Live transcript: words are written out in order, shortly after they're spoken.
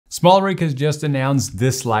Smallrig has just announced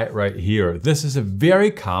this light right here. This is a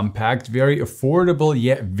very compact, very affordable,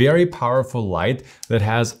 yet very powerful light that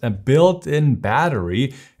has a built-in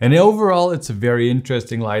battery. And overall, it's a very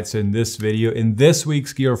interesting light. So in this video, in this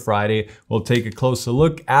week's Gear Friday, we'll take a closer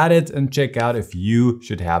look at it and check out if you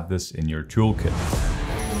should have this in your toolkit.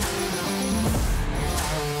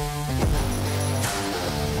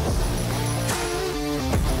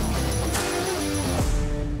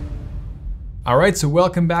 Alright, so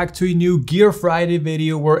welcome back to a new Gear Friday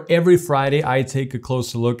video where every Friday I take a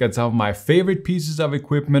closer look at some of my favorite pieces of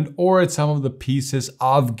equipment or at some of the pieces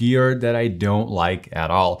of gear that I don't like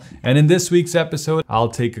at all. And in this week's episode,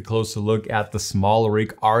 I'll take a closer look at the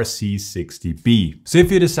Smallrig RC 60B. So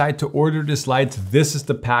if you decide to order this light, this is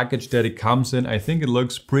the package that it comes in. I think it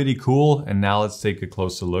looks pretty cool. And now let's take a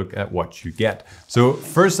closer look at what you get. So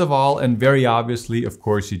first of all, and very obviously, of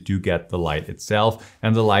course, you do get the light itself.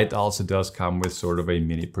 And the light also does come with sort of a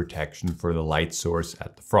mini protection for the light source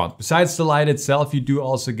at the front. Besides the light itself, you do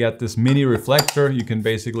also get this mini reflector. You can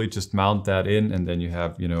basically just mount that in and then you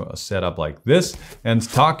have, a setup like this. And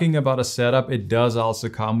talking about a setup, it does also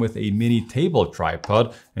come with a mini table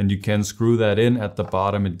tripod and you can screw that in at the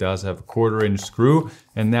bottom. It does have a 1/4-inch screw.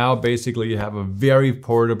 And now basically you have a very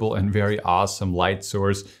portable and very awesome light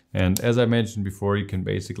source. And as I mentioned before, you can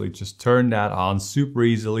basically just turn that on super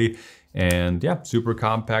easily. And yeah, super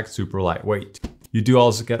compact, super lightweight. You do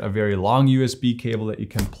also get a very long USB cable that you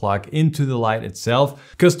can plug into the light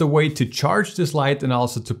itself, because the way to charge this light and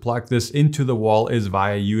also to plug this into the wall is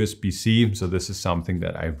via USB-C. So this is something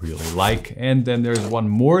that I really like. And then there's one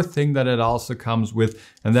more thing that it also comes with,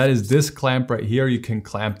 and that is this clamp right here. You can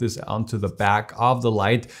clamp this onto the back of the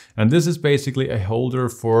light. And this is basically a holder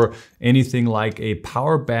for anything like a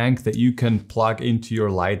power bank that you can plug into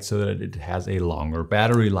your light so that it has a longer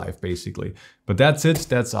battery life, basically. But that's it,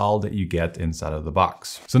 that's all that you get inside of the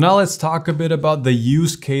box. So now let's talk a bit about the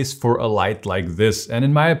use case for a light like this. And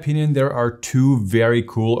in my opinion, there are two very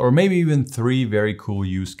cool, or maybe even three very cool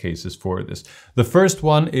use cases for this. The first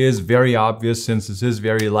one is very obvious since this is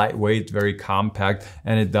very lightweight, very compact,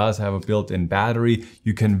 and it does have a built-in battery.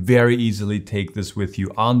 You can very easily take this with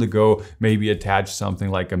you on the go, maybe attach something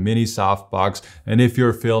like a mini softbox. And if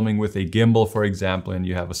you're filming with a gimbal, for example, and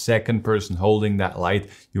you have a second person holding that light,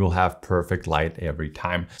 you will have perfect light every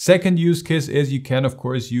time. Second use case is you can of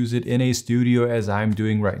course use it in a studio as I'm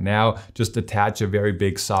doing right now. Just attach a very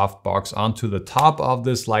big softbox onto the top of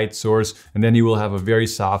this light source and then you will have a very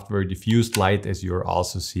soft, very diffused light as you're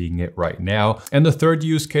also seeing it right now. And the third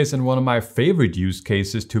use case, and one of my favorite use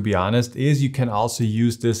cases to be honest, is you can also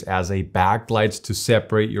use this as a backlight to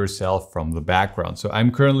separate yourself from the background. So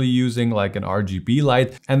I'm currently using like an RGB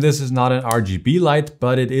light, and this is not an RGB light,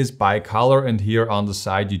 but it is bicolor, and here on the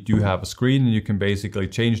side you do have a screen and you can basically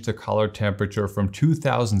change the color temperature from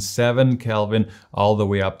 2007 Kelvin all the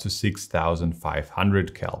way up to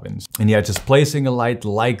 6500 Kelvins. And yeah, just placing a light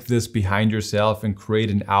like this behind yourself and create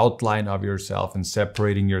an outline of yourself and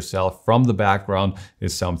separating yourself from the background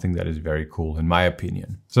is something that is very cool in my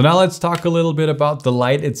opinion. So now let's talk a little bit about the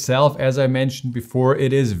light itself. As I mentioned before,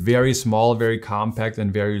 it is very small, very compact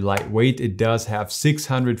and very lightweight. It does have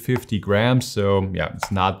 650 grams. So yeah,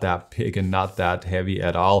 it's not that big and not that heavy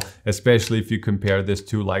at all, especially if you compare this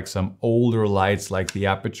to like some older lights like the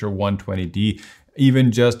Aperture 120D.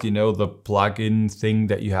 Even just, the plug-in thing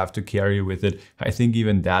that you have to carry with it, I think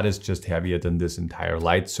even that is just heavier than this entire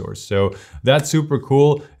light source. So that's super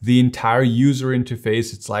cool. The entire user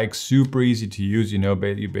interface, it's like super easy to use.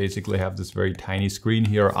 You basically have this very tiny screen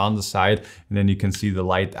here on the side, and then you can see the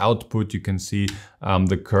light output. You can see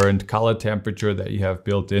the current color temperature that you have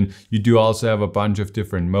built in. You do also have a bunch of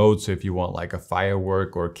different modes. So if you want like a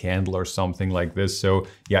firework or a candle or something like this. So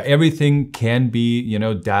yeah, everything can be,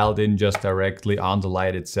 dialed in just directly on the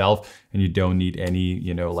light itself, and you don't need any,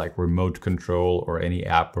 like remote control or any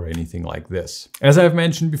app or anything like this. As I've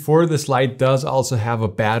mentioned before, this light does also have a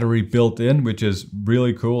battery built in, which is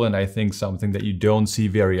really cool, and I think something that you don't see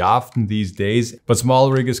very often these days. But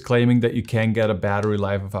Smallrig is claiming that you can get a battery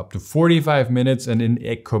life of up to 45 minutes, and in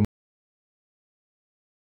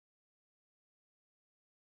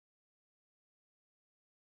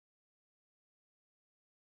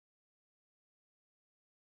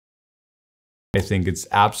I think it's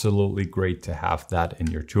absolutely great to have that in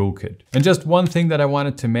your toolkit. And just one thing that I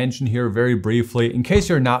wanted to mention here very briefly, in case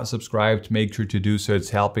you're not subscribed, make sure to do so.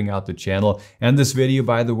 It's helping out the channel. And this video,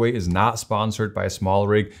 by the way, is not sponsored by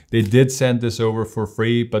Smallrig. They did send this over for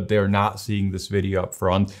free, but they're not seeing this video up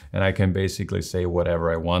front, and I can basically say whatever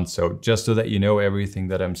I want. So just so that you know, everything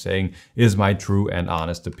that I'm saying is my true and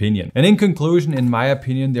honest opinion. And in conclusion, in my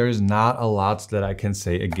opinion, there is not a lot that I can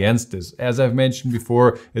say against this. As I've mentioned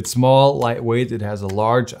before, it's small, lightweight, it has a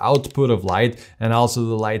large output of light, and also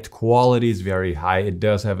the light quality is very high. It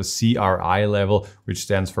does have a CRI level, which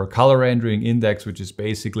stands for color rendering index, which is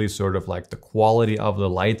basically sort of like the quality of the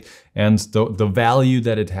light. And the value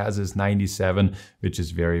that it has is 97, which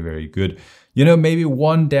is very, very good. You know, maybe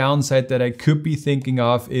one downside that I could be thinking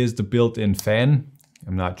of is the built-in fan.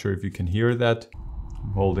 I'm not sure if you can hear that.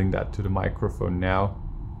 I'm holding that to the microphone now.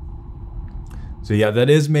 So yeah, that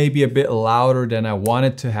is maybe a bit louder than I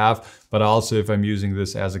wanted to have, but also if I'm using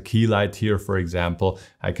this as a key light here, for example,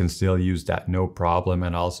 I can still use that no problem,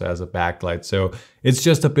 and also as a backlight. So it's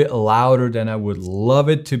just a bit louder than I would love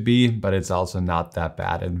it to be, but it's also not that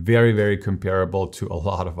bad and very, very comparable to a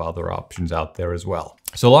lot of other options out there as well.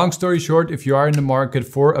 So long story short, if you are in the market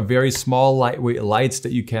for a very small lightweight lights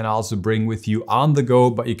that you can also bring with you on the go,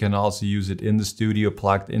 but you can also use it in the studio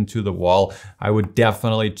plugged into the wall, I would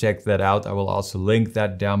definitely check that out. I will also link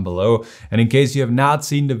that down below. And in case you have not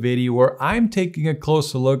seen the video where I'm taking a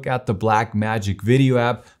closer look at the Blackmagic video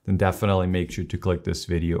app, then definitely make sure to click this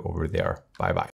video over there. Bye bye.